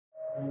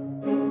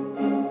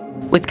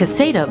With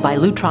Caseta by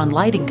Lutron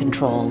Lighting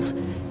Controls,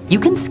 you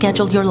can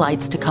schedule your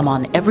lights to come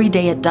on every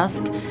day at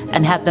dusk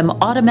and have them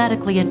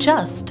automatically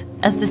adjust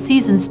as the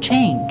seasons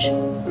change.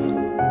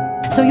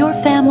 So your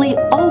family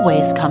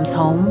always comes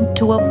home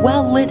to a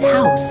well-lit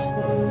house.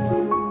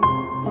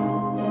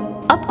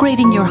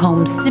 Upgrading your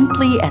home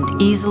simply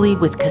and easily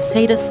with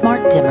Caseta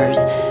Smart Dimmers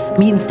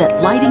means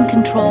that lighting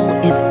control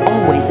is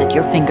always at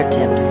your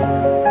fingertips.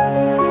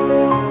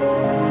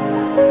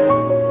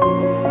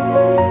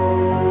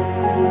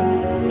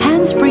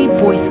 Hands-free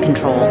voice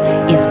control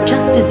is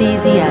just as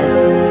easy as,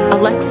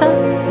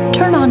 "Alexa,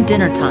 turn on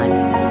dinner time."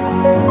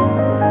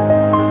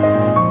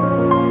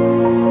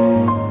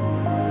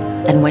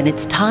 And when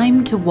it's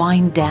time to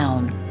wind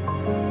down,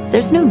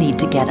 there's no need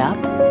to get up.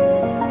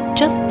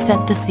 Just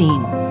set the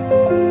scene.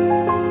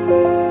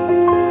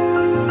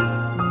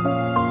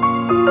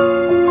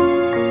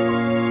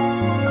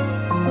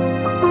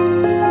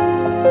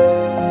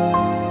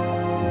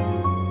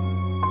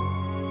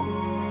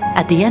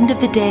 At the end of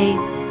the day,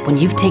 when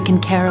you've taken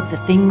care of the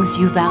things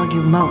you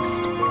value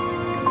most,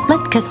 let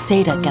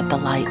Caseta get the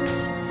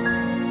lights.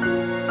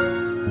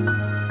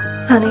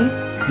 Honey,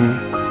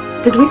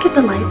 did we get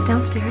the lights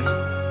downstairs?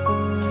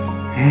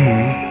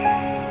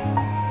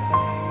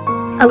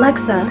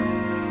 Alexa,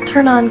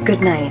 turn on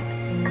good night.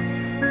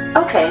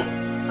 Okay.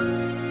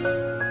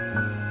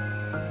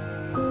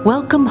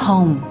 Welcome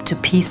home to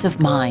peace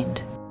of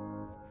mind.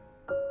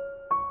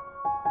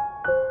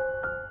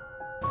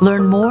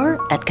 Learn more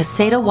at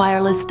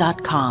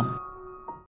CasetaWireless.com.